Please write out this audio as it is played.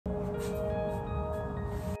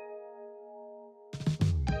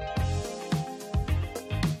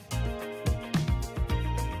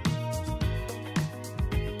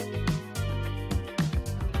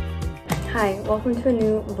Hi, welcome to a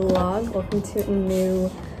new vlog. Welcome to a new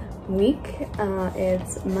week.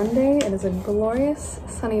 It's Monday. It is a glorious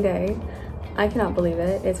sunny day. I cannot believe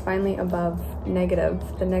it. It's finally above the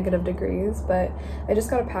negative degrees, but I just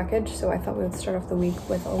got a package, so I thought we would start off the week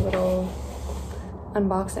with a little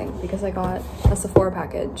unboxing because I got a Sephora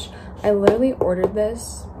package. I literally ordered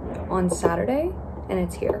this on Saturday and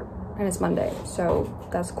it's here. And it's Monday, so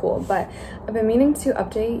that's cool. But I've been meaning to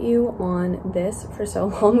update you on this for so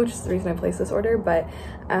long, which is the reason I placed this order, but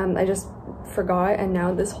I just forgot, and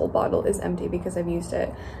now this whole bottle is empty because I've used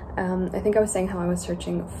it. I think I was saying how I was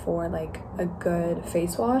searching for like a good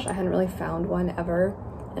face wash. I hadn't really found one ever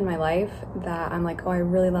in my life that I'm like, oh, I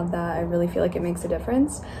really love that. I really feel like it makes a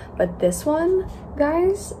difference. But this one,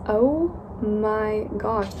 guys, oh my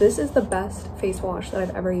gosh, this is the best face wash that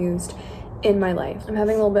I've ever used in my life. I'm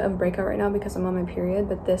having a little bit of a breakout right now because I'm on my period,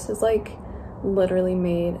 but this has like literally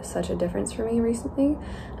made such a difference for me recently.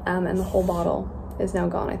 And the whole bottle is now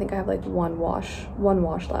gone. I think I have like one wash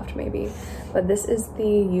left maybe. But this is the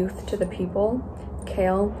Youth to the People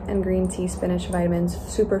Kale and Green Tea Spinach Vitamins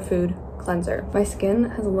Superfood Cleanser. My skin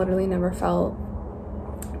has literally never felt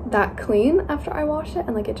that clean after I wash it,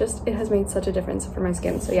 and like it has made such a difference for my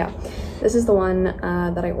skin. So yeah, this is the one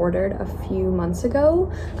that I ordered a few months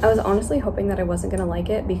ago. I was honestly hoping that I wasn't gonna like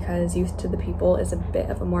it because Youth to the People is a bit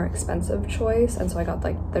of a more expensive choice, and so I got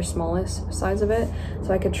like their smallest size of it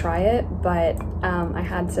so I could try it, but I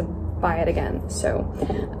had to buy it again. So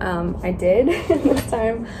I did. This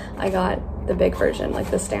time I got the big version,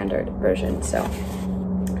 like the standard version. So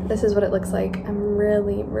this is what it looks like. I'm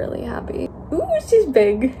really happy. Ooh, she's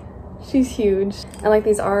big. She's huge. And like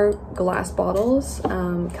these are glass bottles.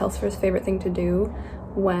 Kelser's favorite thing to do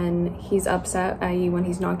when he's upset, i.e. when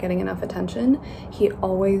he's not getting enough attention, he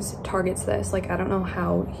always targets this. Like I don't know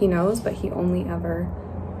how he knows, but he only ever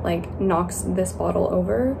like knocks this bottle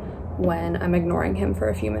over when I'm ignoring him for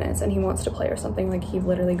a few minutes and he wants to play or something. Like he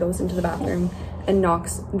literally goes into the bathroom and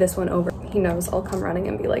knocks this one over. He knows I'll come running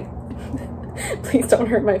and be like, please don't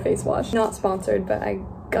hurt my face wash. Not sponsored, but I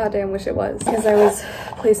goddamn wish it was. Because I was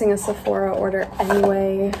placing a Sephora order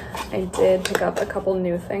anyway, I did pick up a couple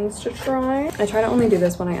new things to try. I try to only do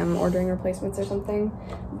this when I am ordering replacements or something,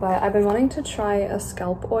 but I've been wanting to try a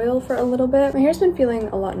scalp oil for a little bit. My hair's been feeling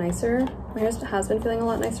a lot nicer. My hair has been feeling a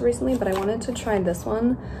lot nicer recently, but I wanted to try this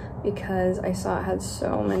one because I saw it had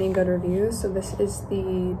so many good reviews. So this is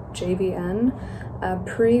the JVN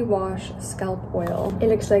pre-wash scalp oil. It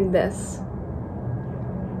looks like this.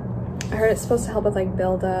 I heard it's supposed to help with like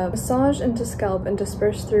buildup. Massage into scalp and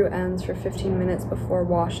disperse through ends for 15 minutes before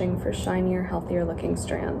washing for shinier, healthier looking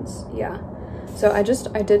strands. Yeah. So I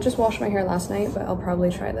did just wash my hair last night, but I'll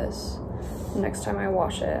probably try this next time I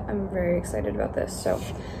wash it. I'm very excited about this. So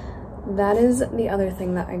that is the other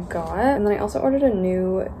thing that I got. And then I also ordered a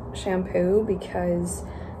new shampoo because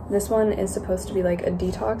this one is supposed to be like a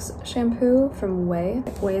detox shampoo from Way.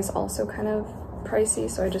 Way is also kind of pricey,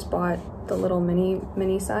 so I just bought the little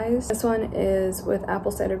mini size. This one is with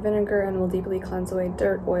apple cider vinegar and will deeply cleanse away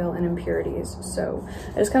dirt, oil, and impurities. So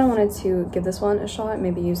I just kind of wanted to give this one a shot,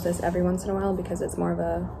 maybe use this every once in a while because it's more of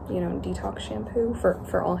a, you know, detox shampoo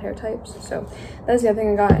for all hair types. So that's the other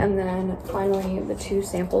thing I got. And then finally the two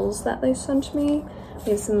samples that they sent me.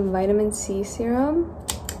 We have some vitamin C serum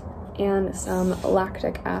and some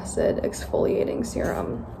lactic acid exfoliating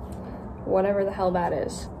serum, whatever the hell that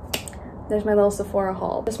is. There's my little Sephora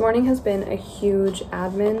haul. This morning has been a huge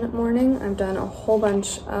admin morning. I've done a whole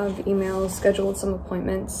bunch of emails, scheduled some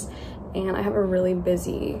appointments, and I have a really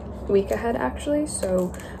busy week ahead actually.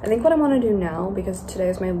 So I think what I want to do now, because today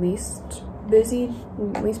is my least busy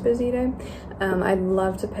day, I'd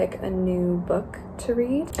love to pick a new book to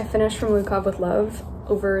read. I finished From Lukov with Love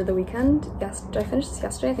over the weekend. Yes, did I finish this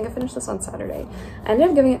yesterday? I think I finished this on Saturday. I ended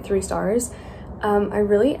up giving it 3 stars. I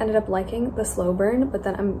really ended up liking the slow burn, but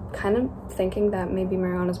then I'm kind of thinking that maybe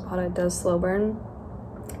Mariana Zapata does slow burn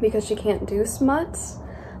because she can't do smuts,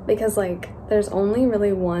 because like there's only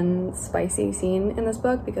really one spicy scene in this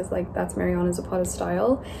book because like that's Mariana Zapata's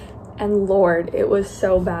style, and Lord, it was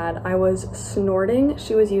so bad. I was snorting.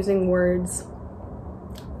 She was using words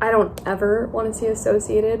I don't ever want to see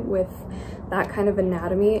associated with that kind of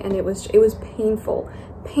anatomy, and it was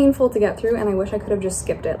painful to get through, and I wish I could have just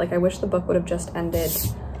skipped it. Like I wish the book would have just ended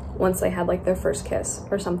once they had like their first kiss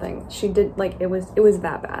or something. She did, like, it was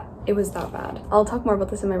that bad. It was that bad. I'll talk more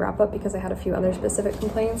about this in my wrap up because I had a few other specific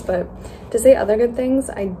complaints, but to say other good things,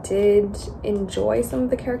 I did enjoy some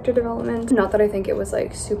of the character development. Not that I think it was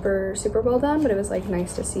like super well done, but it was like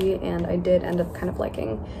nice to see, and I did end up kind of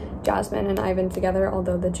liking Jasmine and Ivan together,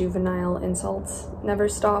 although the juvenile insults never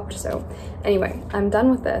stopped. So anyway, I'm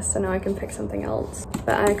done with this, so now I can pick something else.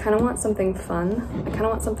 But I kind of want something fun. I kind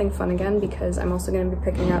of want something fun again because I'm also going to be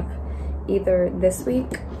picking up either this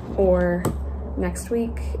week or next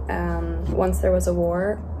week Once There Was a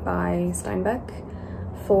War by Steinbeck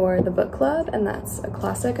for the book club, and that's a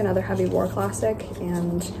classic, another heavy war classic,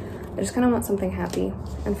 and I just kind of want something happy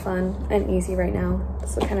and fun and easy right now.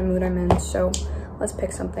 That's the kind of mood I'm in, so let's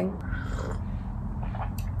pick something.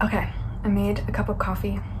 Okay, I made a cup of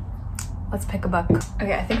coffee. Let's pick a book.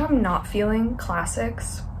 Okay, I think I'm not feeling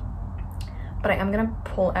classics, but I am gonna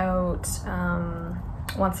pull out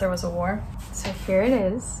Once There Was a War. So here it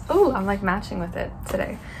is. Oh, I'm like matching with it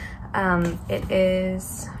today. It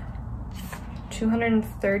is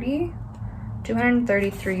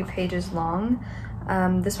 233 pages long.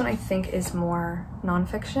 This one I think is more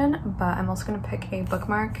nonfiction, but I'm also gonna pick a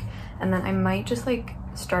bookmark, and then I might just like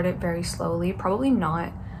start it very slowly. Probably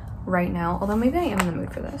not right now, although maybe I am in the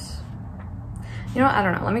mood for this. You know what? I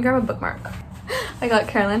don't know. Let me grab a bookmark. I got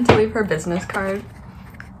Carolyn to leave her business card.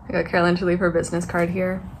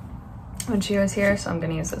 Here when she was here, so I'm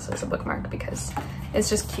gonna use this as a bookmark because it's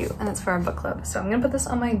just cute and it's for our book club. So I'm gonna put this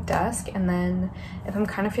on my desk, and then if I'm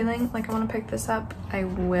kind of feeling like I want to pick this up, I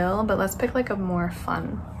will, but let's pick like a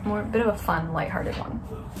bit of a fun, lighthearted one.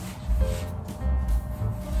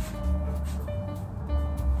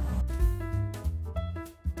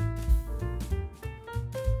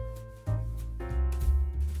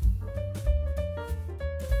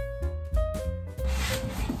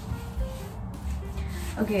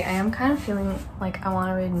 Okay, I am kind of feeling like I want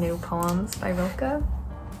to read New Poems by Rilke.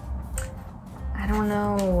 I don't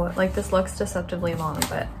know, like this looks deceptively long,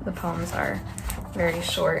 but the poems are very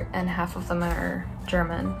short and half of them are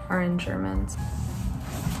in German.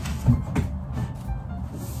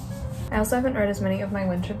 I also haven't read as many of my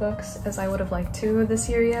winter books as I would have liked to this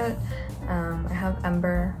year yet. I have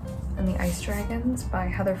Ember and the Ice Dragons by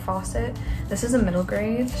Heather Fawcett. This is a middle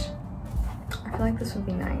grade. I feel like this would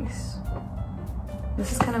be nice.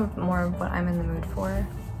 This is kind of more of what I'm in the mood for.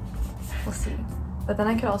 We'll see. But then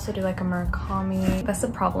I could also do like a Murakami. That's the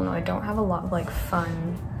problem though. I don't have a lot of like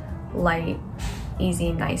fun, light,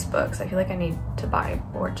 easy, nice books. I feel like I need to buy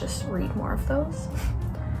or just read more of those.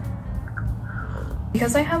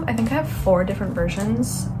 Because I think I have 4 different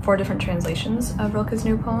versions, 4 different translations of Rilke's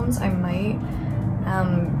New Poems, I might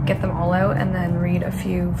get them all out and then read a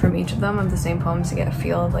few from each of them of the same poems to get a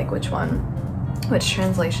feel of like which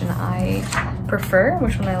translation I prefer,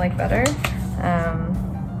 which one I like better.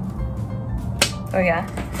 Oh yeah,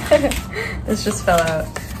 this just fell out.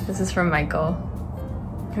 This is from Michael,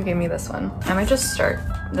 who gave me this one. I might just start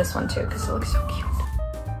this one too because it looks so cute.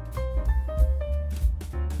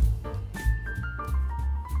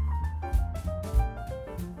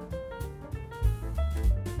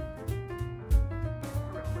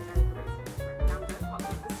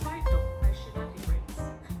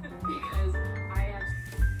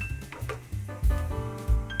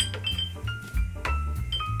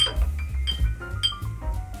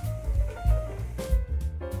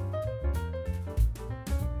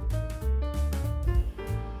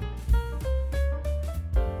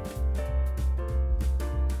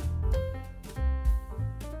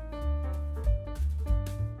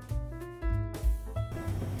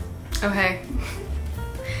 Okay.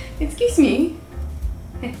 Excuse me.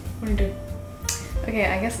 Hey, what are you doing? Okay,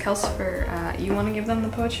 I guess Kelsey, you want to give them the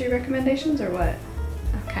poetry recommendations or what?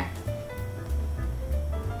 Okay.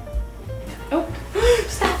 Oh,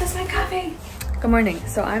 stop, that's my coffee. Good morning.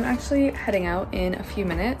 So I'm actually heading out in a few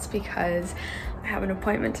minutes because I have an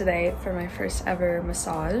appointment today for my first ever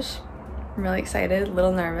massage. I'm really excited, a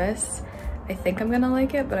little nervous. I think I'm gonna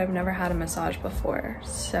like it, but I've never had a massage before,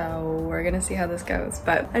 so we're gonna see how this goes.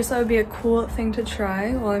 But I just thought it would be a cool thing to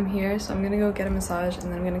try while I'm here, so I'm gonna go get a massage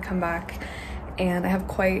and then I'm gonna come back. And I have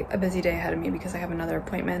quite a busy day ahead of me because I have another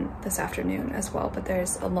appointment this afternoon as well, but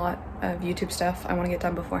there's a lot of YouTube stuff I want to get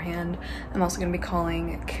done beforehand. I'm also going to be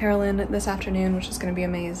calling Carolyn this afternoon, which is going to be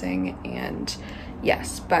amazing. And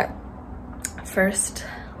yes, but first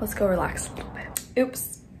let's go relax a little bit.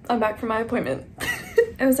 Oops, I'm back from my appointment.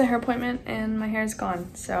 It was a hair appointment and my hair is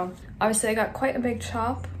gone. So obviously I got quite a big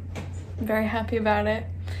chop. I'm very happy about it.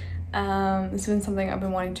 This has been something I've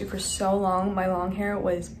been wanting to do for so long. My long hair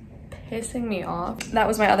was pissing me off. That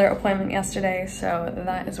was my other appointment yesterday, so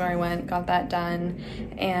that is where I went, got that done.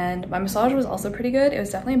 And my massage was also pretty good. It was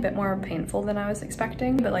definitely a bit more painful than I was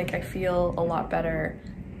expecting, but like I feel a lot better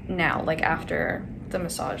now, like after the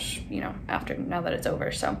massage, you know, now that it's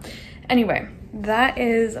over. So anyway, that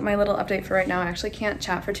is my little update for right now. I actually can't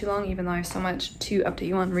chat for too long, even though I have so much to update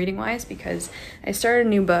you on reading wise, because I started a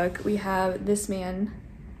new book. We have this man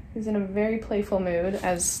who's in a very playful mood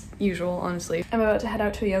as usual, honestly. I'm about to head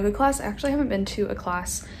out to a yoga class. I actually haven't been to a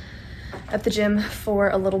class at the gym for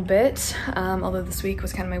a little bit, although this week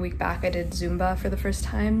was kind of my week back. I did Zumba for the first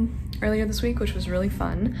time earlier this week, which was really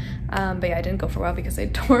fun. But yeah, I didn't go for a while because I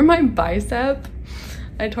tore my bicep.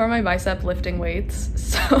 I tore my bicep lifting weights,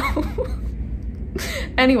 so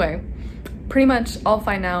anyway, pretty much all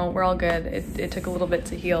fine now. We're all good. It took a little bit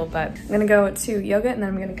to heal, but I'm gonna go to yoga and then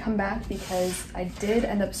I'm gonna come back because I did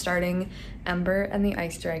end up starting Ember and the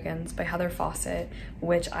Ice Dragons by Heather Fawcett,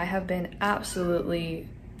 which I have been absolutely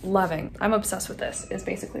loving. I'm obsessed with this, is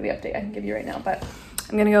basically the update I can give you right now, but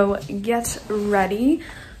I'm gonna go get ready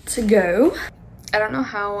to go. I don't know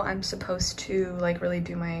how I'm supposed to like really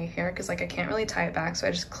do my hair because like I can't really tie it back, so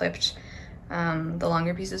I just clipped the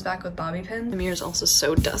longer pieces back with bobby pins. The mirror is also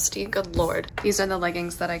so dusty, good lord. These are the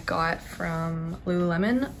leggings that I got from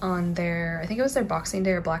Lululemon on their, I think it was their Boxing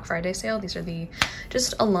Day or Black Friday sale. These are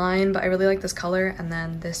just a line, but I really like this color. And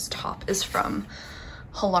then this top is from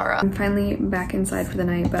Halara. I'm finally back inside for the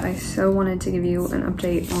night, but I so wanted to give you an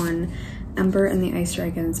update on Ember and the Ice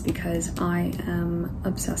Dragons because I am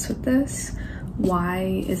obsessed with this.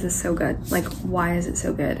 Why is this so good? Like, why is it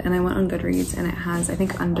so good? And I went on Goodreads and it has, I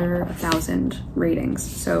think, under 1,000 ratings.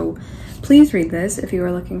 So please read this if you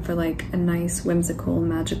are looking for like a nice, whimsical,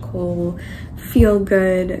 magical,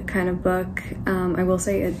 feel-good kind of book. I will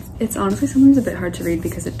say it's honestly sometimes a bit hard to read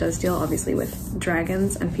because it does deal obviously with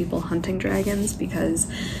dragons and people hunting dragons, because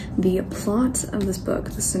the plot of this book,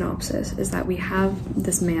 the synopsis, is that we have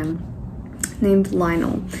this man named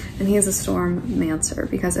Lionel, and he is a storm-mancer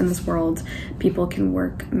because in this world people can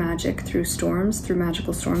work magic through storms, through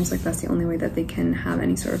magical storms. Like that's the only way that they can have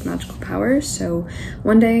any sort of magical powers. So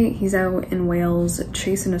one day he's out in Wales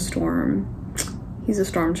chasing a storm. He's a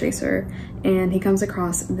storm chaser and he comes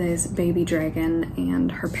across this baby dragon,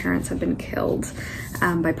 and her parents have been killed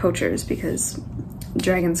by poachers because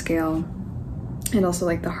dragon scale and also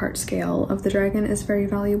like the heart scale of the dragon is very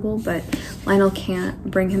valuable, but Lionel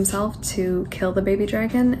can't bring himself to kill the baby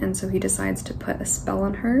dragon, and so he decides to put a spell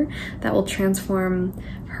on her that will transform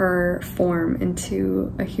her form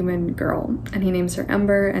into a human girl. And he names her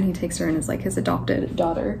Ember, and he takes her in as like his adopted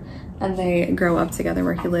daughter, and they grow up together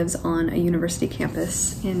where he lives on a university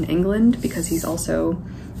campus in England because he's also,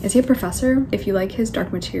 is he a professor? If you like his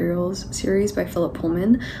Dark Materials series by Philip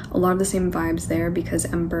Pullman, a lot of the same vibes there because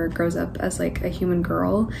Ember grows up as like a human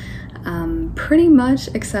girl, pretty much,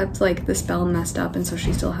 except like the spell messed up and so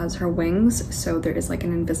she still has her wings. So there is like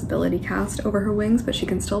an invisibility cast over her wings, but she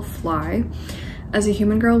can still fly as a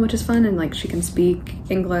human girl, which is fun, and like she can speak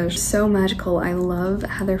English. So magical. I love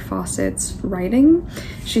Heather Fawcett's writing.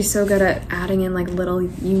 She's so good at adding in like little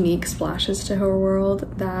unique splashes to her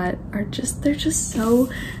world that are just, they're just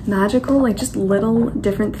so magical, like just little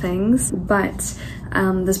different things. But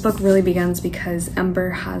this book really begins because Ember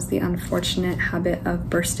has the unfortunate habit of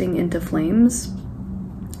bursting into flames.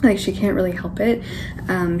 Like she can't really help it.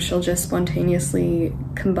 She'll just spontaneously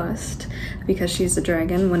combust because she's a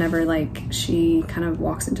dragon whenever like she kind of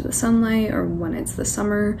walks into the sunlight or when it's the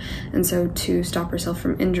summer. And so to stop herself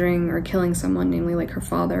from injuring or killing someone, namely like her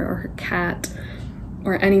father or her cat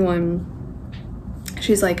or anyone,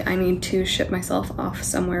 she's like, I need to ship myself off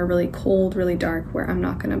somewhere really cold, really dark, where I'm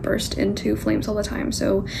not gonna burst into flames all the time.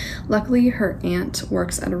 So luckily her aunt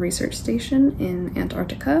works at a research station in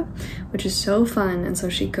Antarctica, which is so fun. And so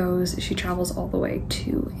she travels all the way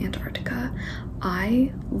to Antarctica.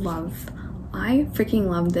 I freaking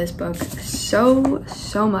love this book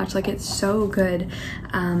so much. Like it's so good.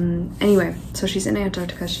 Anyway, so she's in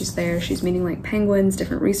Antarctica, she's there, she's meeting like penguins,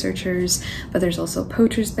 different researchers, but there's also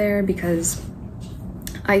poachers there because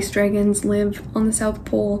ice dragons live on the South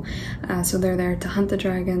Pole, so they're there to hunt the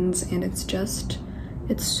dragons, and it's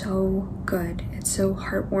so good. It's so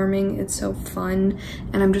heartwarming, it's so fun,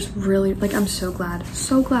 and I'm just really, like, I'm so glad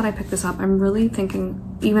I picked this up. I'm really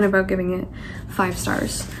thinking even about giving it 5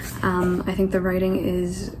 stars. I think the writing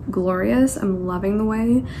is glorious. I'm loving the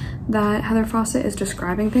way that Heather Fawcett is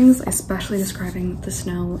describing things, especially describing the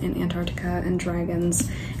snow in Antarctica and dragons,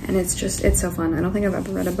 and it's so fun. I don't think I've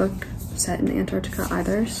ever read a book set in Antarctica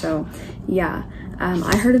either, so yeah.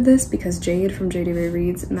 I heard of this because Jade from JD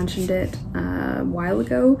Reads mentioned it a while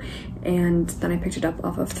ago, and then I picked it up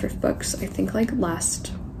off of thrift books, I think like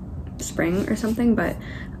last spring or something, but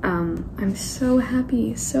I'm so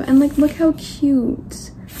happy. And like, look how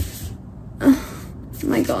cute. Oh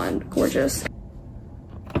my god, gorgeous.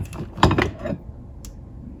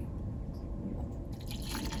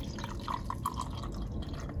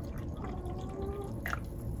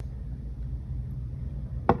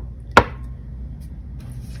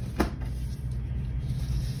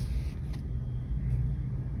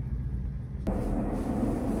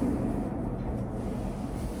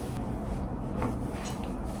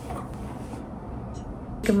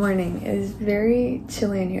 Good morning. It is very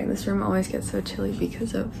chilly in here. This room always gets so chilly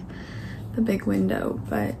because of the big window,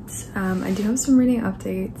 but I do have some reading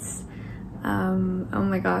updates. Oh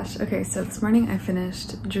my gosh. Okay, so this morning I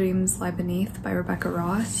finished Dreams Lie Beneath by Rebecca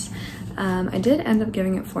Ross. I did end up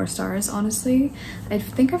giving it 4 stars, honestly. I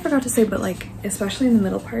think I forgot to say, but like, especially in the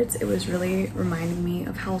middle parts, it was really reminding me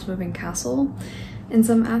of Howl's Moving Castle in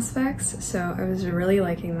some aspects, so I was really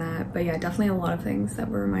liking that. But yeah, definitely a lot of things that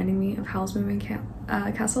were reminding me of Howl's Moving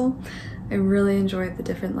Castle. I really enjoyed the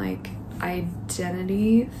different like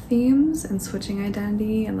identity themes and switching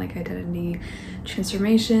identity and like identity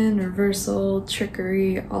transformation, reversal,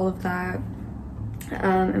 trickery, all of that.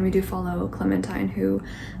 And we do follow Clementine, who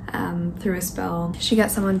through a spell she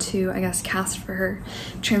gets someone to, I guess, cast for her,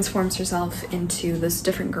 transforms herself into this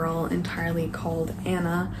different girl entirely called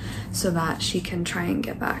Anna, so that she can try and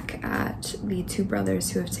get back at the 2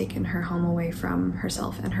 brothers who have taken her home away from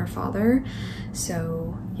herself and her father.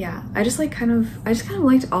 So yeah, I just kind of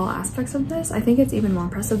liked all aspects of this. I think it's even more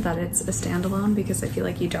impressive that it's a standalone, because I feel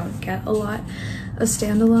like you don't get a lot of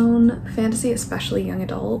standalone fantasy, especially young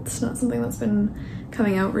adult. It's not something that's been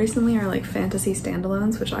coming out recently, or like fantasy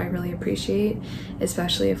standalones, which I really appreciate,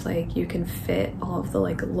 especially if like you can fit all of the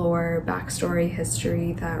like lore, backstory,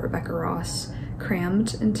 history that Rebecca Ross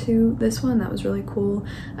crammed into this one. That was really cool.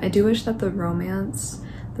 I do wish that the romance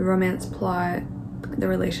plot, the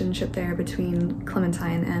relationship there between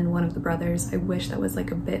Clementine and one of the brothers, I wish that was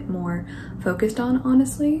like a bit more focused on,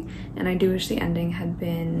 honestly. And I do wish the ending had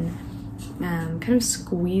been kind of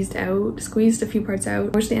squeezed a few parts out. I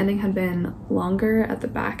wish the ending had been longer at the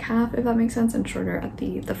back half, if that makes sense, and shorter at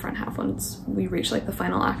the front half once we reach like the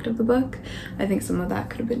final act of the book. I think some of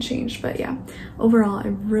that could have been changed, but yeah, overall I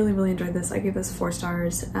really enjoyed this. I gave this 4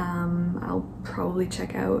 stars. I'll probably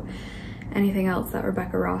check out anything else that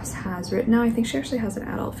Rebecca Ross has written now. I think she actually has an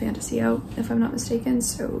adult fantasy out, if I'm not mistaken,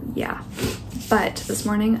 so yeah. But this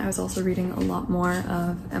morning I was also reading a lot more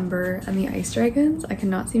of Ember and the Ice Dragons. I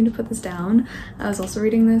cannot seem to put this down. I was also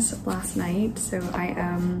reading this last night, so I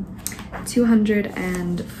am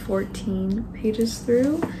 214 pages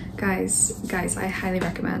through. Guys, I highly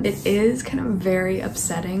recommend. It is kind of very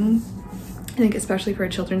upsetting, I think, especially for a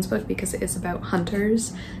children's book, because it is about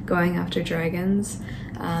hunters going after dragons.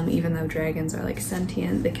 Even though dragons are like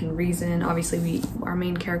sentient, they can reason. Obviously our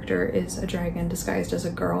main character is a dragon disguised as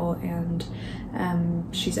a girl, and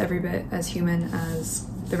she's every bit as human as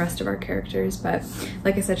the rest of our characters. But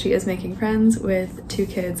like I said, she is making friends with 2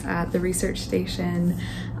 kids at the research station.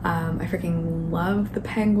 I freaking love the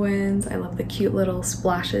penguins. I love the cute little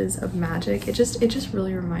splashes of magic. It just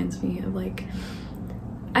really reminds me of like,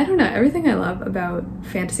 I don't know, everything I love about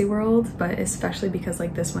fantasy world, but especially because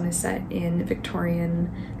like this one is set in the Victorian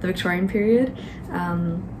period,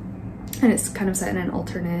 and it's kind of set in an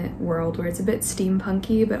alternate world where it's a bit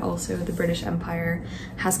steampunky, but also the British Empire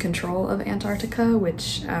has control of Antarctica,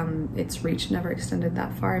 which its reach never extended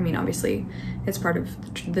that far. I mean, obviously it's part of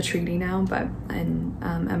the treaty now, but in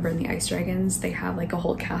Ember and the Ice Dragons, they have like a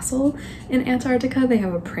whole castle in Antarctica. They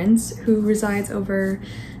have a prince who resides over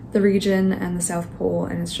the region and the South Pole,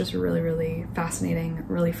 and it's just really fascinating,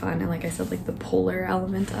 really fun. And like I said, like the polar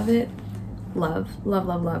element of it, love,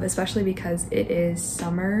 especially because it is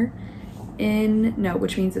summer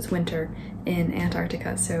which means it's winter in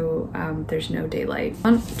Antarctica, so there's no daylight.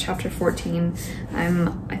 On chapter 14,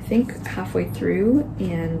 I think halfway through,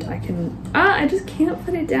 and I just can't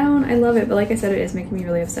put it down. I love it, but like I said, it is making me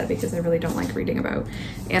really upset because I really don't like reading about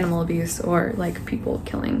animal abuse or like people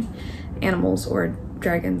killing animals or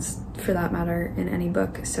dragons for that matter in any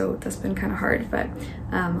book, so that's been kind of hard. But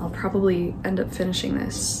I'll probably end up finishing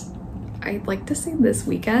this, I'd like to say, this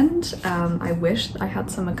weekend. I wish I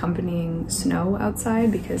had some accompanying snow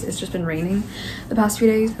outside because it's just been raining the past few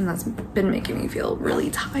days, and that's been making me feel really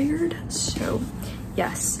tired. So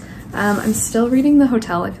yes, I'm still reading The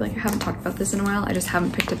Hotel. I feel like I haven't talked about this in a while. I just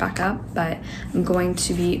haven't picked it back up, but I'm going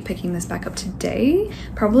to be picking this back up today,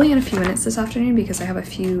 probably in a few minutes this afternoon, because I have a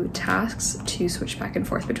few tasks to switch back and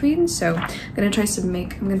forth between. So I'm gonna try to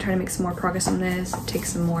make some more progress on this, take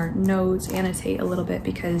some more notes, annotate a little bit,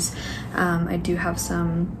 because I do have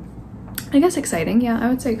some I guess exciting. Yeah, I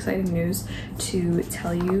would say exciting news to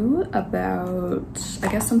tell you about, I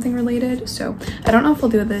guess, something related. So I don't know if I'll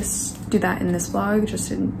do that in this vlog, just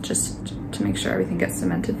to make sure everything gets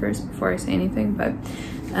cemented first before I say anything. But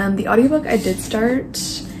the audiobook I did start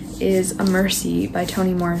is A Mercy by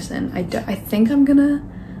Toni Morrison. I think I'm gonna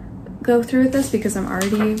go through with this because I'm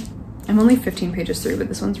only 15 pages through, but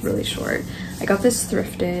this one's really short. I got this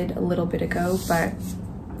thrifted a little bit ago, but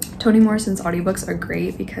Toni Morrison's audiobooks are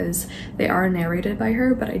great because they are narrated by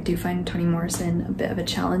her, but I do find Toni Morrison a bit of a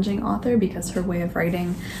challenging author because her way of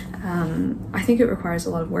writing, I think it requires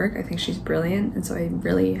a lot of work. I think she's brilliant, and so I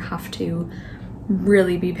really have to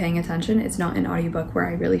really be paying attention. It's not an audiobook where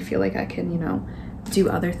I really feel like I can, you know, do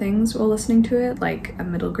other things while listening to it, like a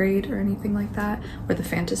middle grade or anything like that, or the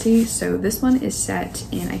fantasy. So this one is set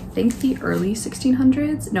in, I think, the early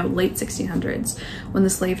 1600s, no, late 1600s, when the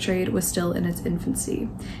slave trade was still in its infancy.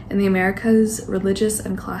 In the Americas, religious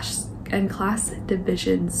and class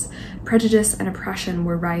divisions, prejudice and oppression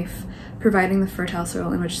were rife, providing the fertile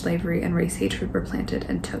soil in which slavery and race hatred were planted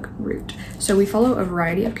and took root. So we follow a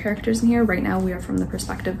variety of characters in here. Right now we are from the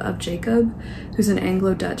perspective of Jacob, who's an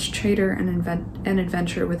Anglo-Dutch trader and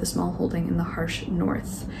adventurer with a small holding in the harsh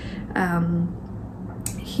north.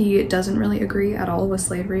 He doesn't really agree at all with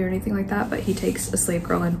slavery or anything like that, but he takes a slave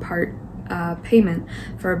girl in part payment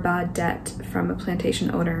for a bad debt from a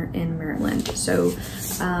plantation owner in Maryland. So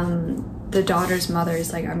the daughter's mother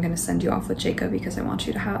is like, I'm gonna send you off with Jacob because I want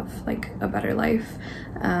you to have like a better life,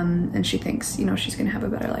 and she thinks, you know, she's gonna have a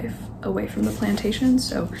better life away from the plantation.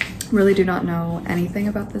 So really do not know anything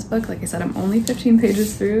about this book. Like I said, I'm only 15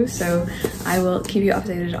 pages through, so I will keep you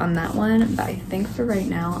updated on that one. But I think for right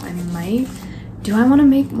now I might, do I want to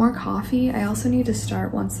make more coffee? I also need to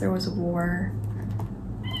start Once There Was a War.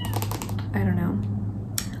 I don't know.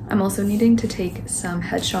 I'm also needing to take some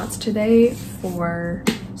headshots today for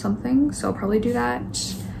something, so I'll probably do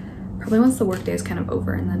that probably once the work day is kind of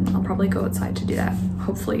over, and then I'll probably go outside to do that.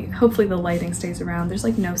 Hopefully the lighting stays around. There's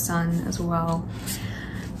like no sun as well.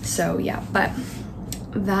 So yeah, but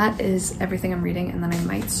that is everything I'm reading, and then I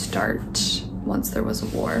might start Once There Was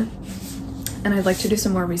a War. And I'd like to do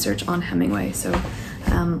some more research on Hemingway. So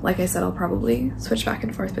like I said, I'll probably switch back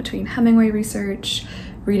and forth between Hemingway research,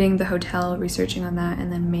 reading The Hotel, researching on that,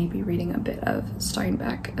 and then maybe reading a bit of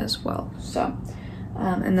Steinbeck as well. So,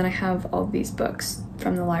 and then I have all these books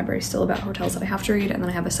from the library still about hotels that I have to read, and then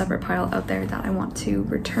I have a separate pile out there that I want to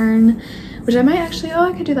return, which I might actually, oh,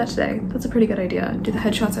 I could do that today. That's a pretty good idea. Do the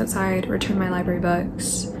headshots outside, return my library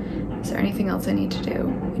books. Is there anything else I need to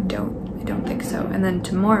do? I don't think so. And then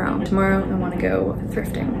tomorrow I want to go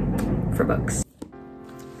thrifting for books.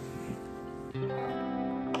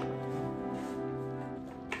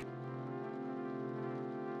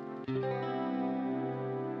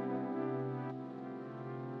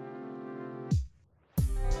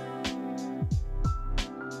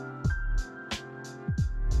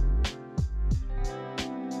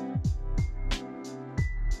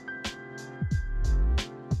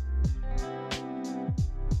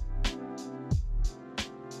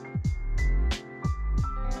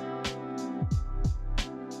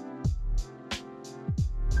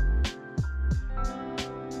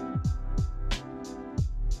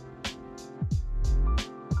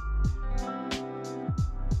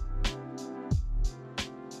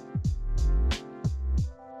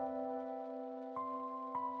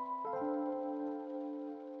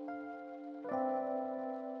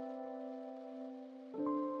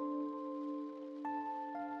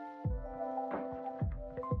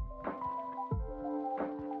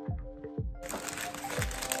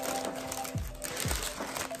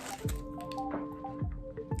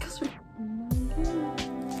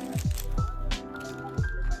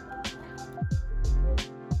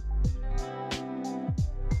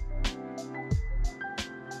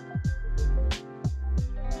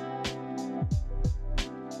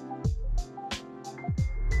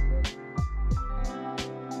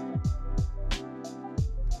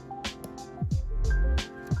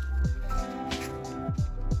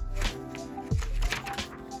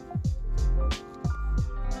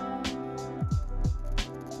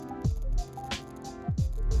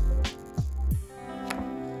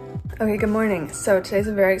 Okay, good morning. So today's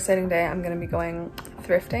a very exciting day. I'm gonna be going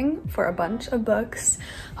thrifting for a bunch of books.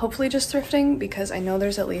 Hopefully just thrifting, because I know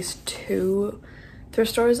there's at least 2 thrift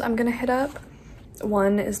stores I'm gonna hit up.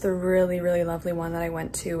 One is the really, really lovely one that I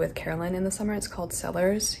went to with Carolyn in the summer. It's called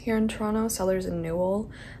Sellers here in Toronto. Sellers in Newell,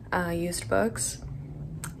 used books.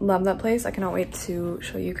 Love that place. I cannot wait to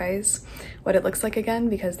show you guys what it looks like again,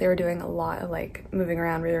 because they were doing a lot of like moving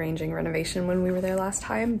around, rearranging, renovation when we were there last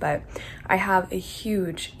time. But I have a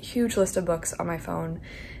huge list of books on my phone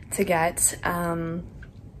to get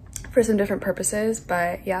for some different purposes,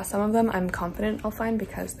 but yeah, some of them I'm confident I'll find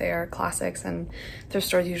because they are classics, and thrift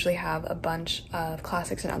stores usually have a bunch of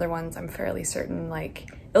classics, and other ones I'm fairly certain like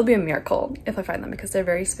it'll be a miracle if I find them because they're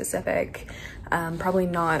very specific. Probably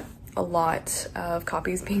not a lot of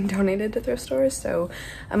copies being donated to thrift stores, so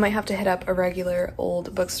I might have to hit up a regular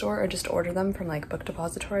old bookstore or just order them from like Book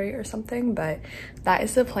Depository or something, but that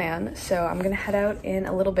is the plan. So I'm gonna head out in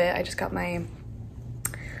a little bit. I just got my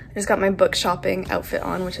book shopping outfit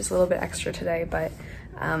on, which is a little bit extra today, but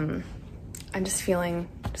I'm just feeling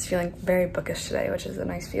very bookish today, which is a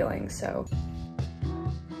nice feeling. So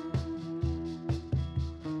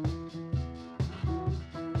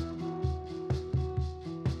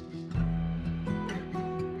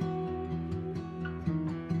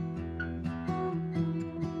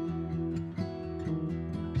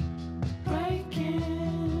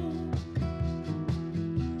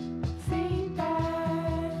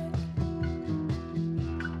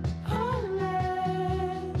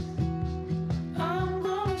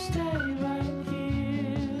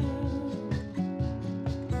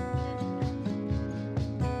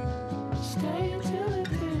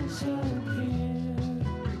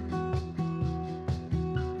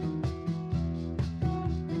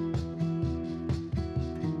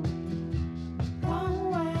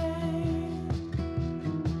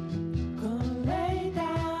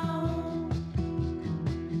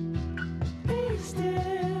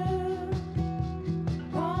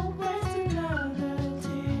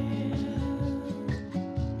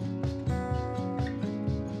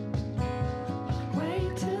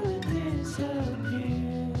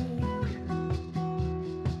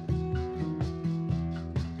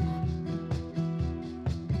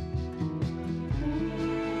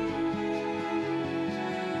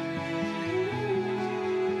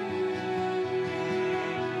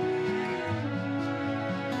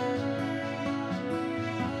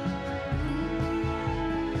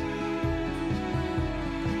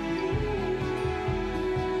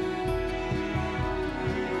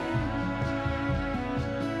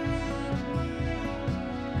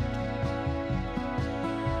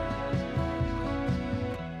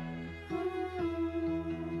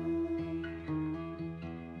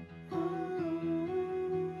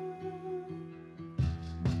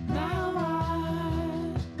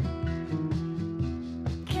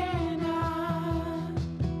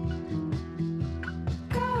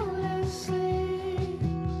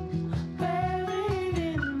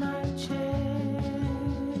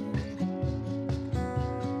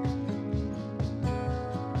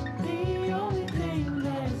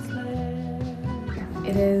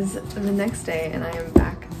it is the next day and I am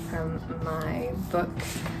back from my book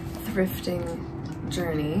thrifting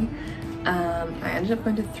journey. I ended up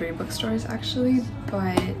going to 3 bookstores actually,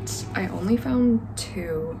 but I only found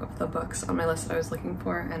 2 of the books on my list that I was looking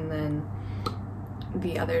for, and then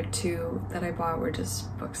the other 2 that I bought were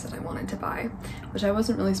just books that I wanted to buy, which I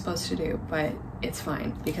wasn't really supposed to do, but it's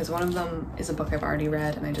fine because one of them is a book I've already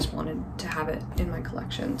read and I just wanted to have it in my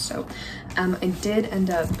collection. So I did end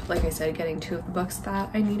up, like I said, getting 2 of the books that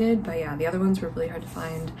I needed, but yeah, the other ones were really hard to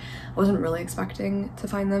find. I wasn't really expecting to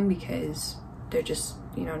find them because they're just,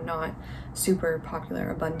 you know, not super popular,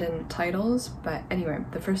 abundant titles. But anyway,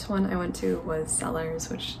 the first one I went to was Sellers,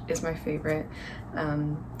 which is my favorite,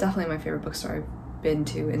 definitely my favorite bookstore I've been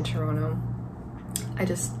to in Toronto. I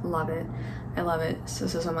just love it. I love it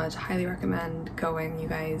so much. Highly recommend going. You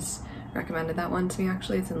guys recommended that one to me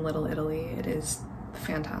actually. It's in Little Italy. It is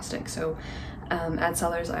fantastic. So at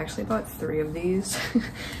Sellers I actually bought 3 of these.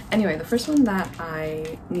 Anyway, the first one that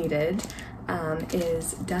I needed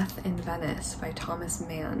is Death in Venice by Thomas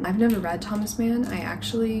Mann. I've never read Thomas Mann. I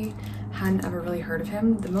actually hadn't ever really heard of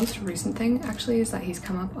him. The most recent thing actually is that he's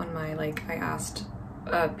come up on my, like, I asked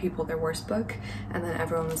people their worst book, and then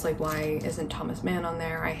everyone was like, why isn't Thomas Mann on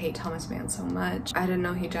there? I hate Thomas Mann so much. I didn't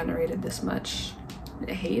know he generated this much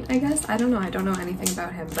hate, I guess. I don't know anything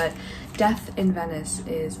about him, but Death in Venice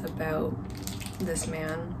is about this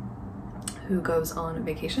man who goes on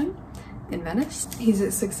vacation in Venice. He's a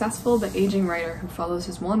successful but aging writer who follows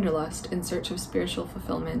his wanderlust in search of spiritual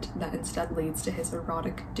fulfillment that instead leads to his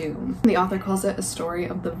erotic doom. The author calls it a story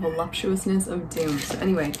of the voluptuousness of doom. So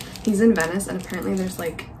anyway, he's in Venice and apparently there's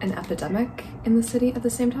like an epidemic in the city at the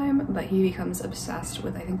same time, but he becomes obsessed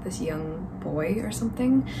with, I think, this young boy or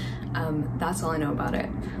something. That's all I know about it.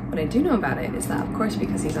 What I do know about it is that, of course,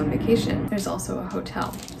 because he's on vacation, there's also a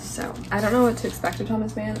hotel. So I don't know what to expect of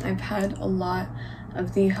Thomas Mann. I've had a lot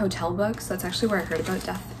of the hotel books. That's actually where I heard about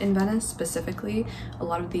Death in Venice specifically. A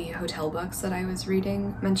lot of the hotel books that I was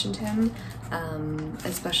reading mentioned him,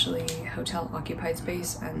 especially Hotel Occupied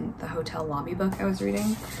Space and the Hotel Lobby book I was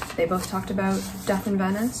reading. They both talked about Death in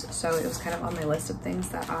Venice, so it was kind of on my list of things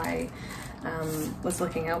that I was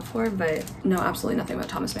looking out for, but no, absolutely nothing about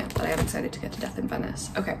Thomas Mann, but I am excited to get to Death in Venice.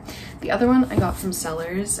 Okay, the other one I got from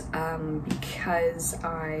Sellers because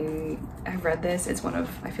I have read this. It's one of,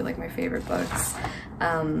 I feel like, my favorite books,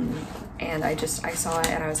 and I saw it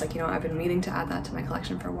and I was like, you know, I've been meaning to add that to my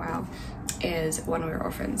collection for a while, is When We Were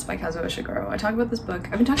Orphans by Kazuo Ishiguro. I talk about this book,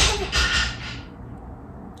 I've been talking about it.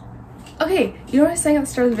 Okay, you know what I was saying at the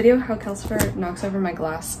start of the video, how Kelsifer knocks over my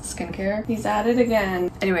glass skincare? He's at it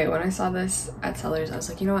again. Anyway, when I saw this at Sellers, I was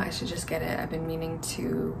like, you know what, I should just get it. I've been meaning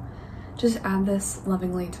to just add this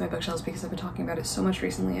lovingly to my bookshelves because I've been talking about it so much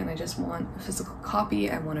recently and I just want a physical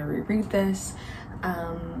copy. I want to reread this.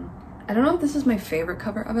 I don't know if this is my favorite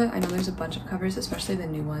cover of it. I know there's a bunch of covers, especially the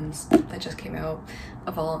new ones that just came out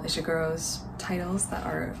of all Ishiguro's titles that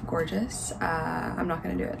are gorgeous. I'm not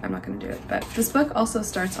gonna do it. I'm not gonna do it. But this book also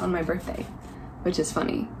starts on my birthday, which is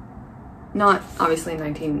funny. Not obviously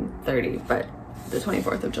 1930, but the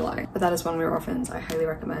 24th of July. But that is When We Were Orphans. I highly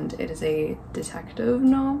recommend. It is a detective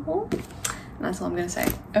novel. And that's all I'm gonna say.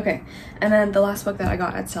 Okay, and then the last book that I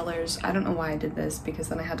got at Sellers, I don't know why I did this because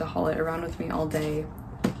then I had to haul it around with me all day.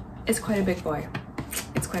 It's quite a big boy.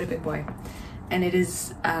 It's quite a big boy. And it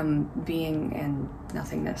is Being and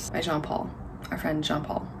Nothingness by Jean-Paul, our friend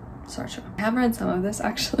Jean-Paul Sartre. I have read some of this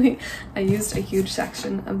actually. I used a huge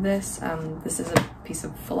section of this. This is a piece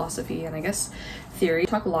of philosophy and I guess theory. I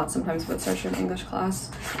talk a lot sometimes about Sartre in English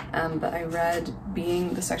class, but I read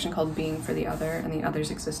Being, the section called Being for the Other and the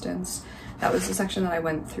Other's Existence. That was the section that I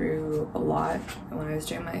went through a lot when I was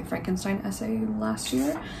doing my Frankenstein essay last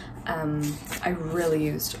year. I really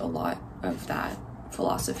used a lot of that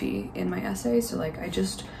philosophy in my essay, so like I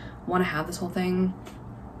just want to have this whole thing.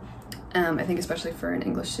 I think especially for an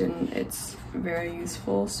English student it's very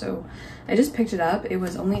useful, so I just picked it up. It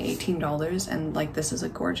was only $18 and like this is a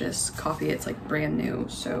gorgeous copy. It's like brand new,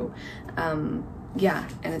 so yeah,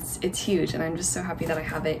 and it's huge and I'm just so happy that I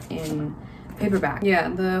have it in paperback. Yeah,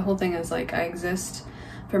 the whole thing is like I exist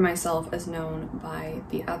for myself as known by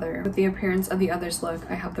the other. With the appearance of the other's look,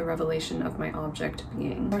 I have the revelation of my object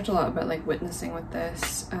being. I talked a lot about like witnessing with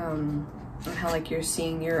this, and how like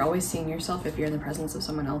you're always seeing yourself if you're in the presence of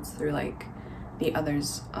someone else through like the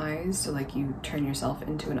other's eyes. So like you turn yourself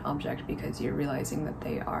into an object because you're realizing that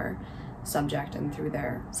they are subject and through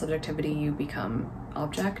their subjectivity you become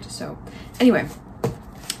object. So anyway,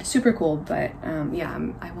 super cool, but yeah,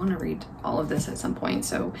 I want to read all of this at some point,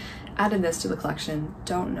 so added this to the collection.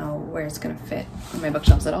 Don't know where it's gonna fit on my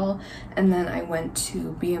bookshelves at all. And then I went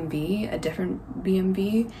to BMV, a different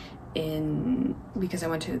BMV because I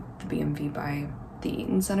went to the BMV by the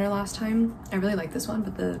Eaton Center last time. I really liked this one,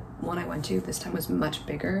 but the one I went to this time was much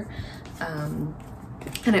bigger.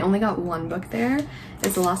 And I only got one book there.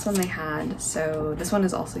 It's the last one they had, so this one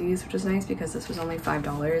is also used, which is nice because this was only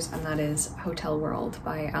 $5, and that is Hotel World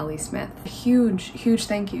by Ali Smith. A huge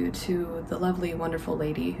thank you to the lovely, wonderful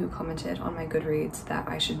lady who commented on my Goodreads that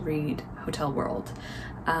I should read Hotel World.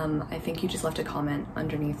 I think you just left a comment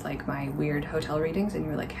underneath like my weird hotel readings and you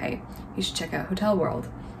were like, hey, you should check out Hotel World.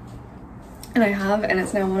 And I have, and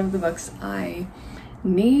it's now one of the books I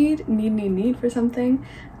need for something.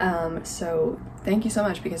 So thank you so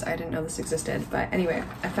much because I didn't know this existed. But anyway,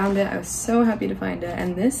 I found it. I was so happy to find it,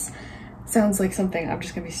 and this sounds like something I'm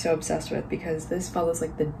just gonna be so obsessed with because this follows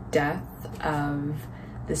like the death of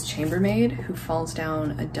this chambermaid who falls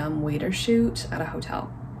down a dumb waiter chute at a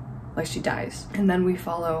hotel. Like she dies. And then we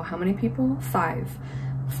follow how many people? 5.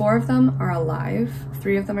 4 of them are alive,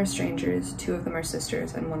 3 of them are strangers, 2 of them are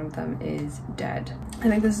sisters, and 1 of them is dead. I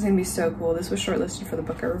think this is gonna be so cool. This was shortlisted for the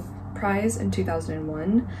Booker Prize in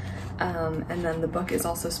 2001, and then the book is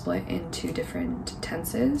also split into different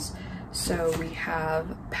tenses. So we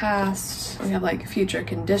have past, we have like future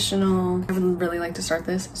conditional. I would really like to start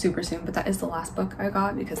this super soon, but that is the last book I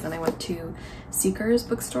got because then I went to Seekers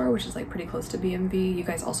bookstore, which is like pretty close to BMV. You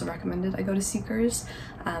guys also recommended I go to Seekers,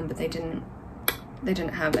 but they didn't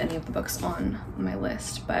have any of the books on my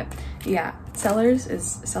list. But yeah, Sellers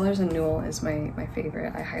and Newell is my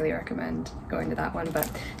favorite. I highly recommend going to that one.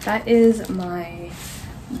 But that is my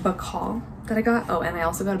book haul that I got. Oh, and I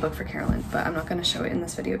also got a book for Carolyn, but I'm not going to show it in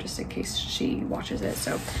this video just in case she watches it.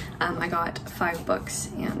 So I got 5 books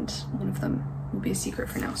and one of them will be a secret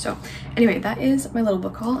for now. So anyway, that is my little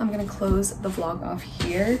book haul. I'm going to close the vlog off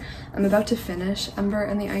here. I'm about to finish Ember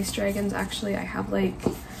and the Ice Dragons. Actually, I have like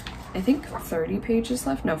I think 30 pages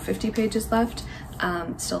left, no, 50 pages left.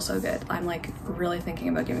 Still so good. I'm like really thinking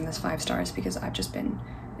about giving this 5 stars because I've just been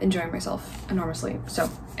enjoying myself enormously. So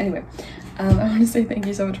anyway, I want to say thank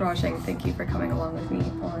you so much for watching. Thank you for coming along with me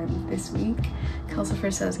on this week.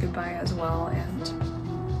 Kelsifer says goodbye as well,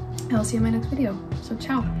 and I'll see you in my next video. So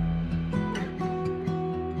ciao.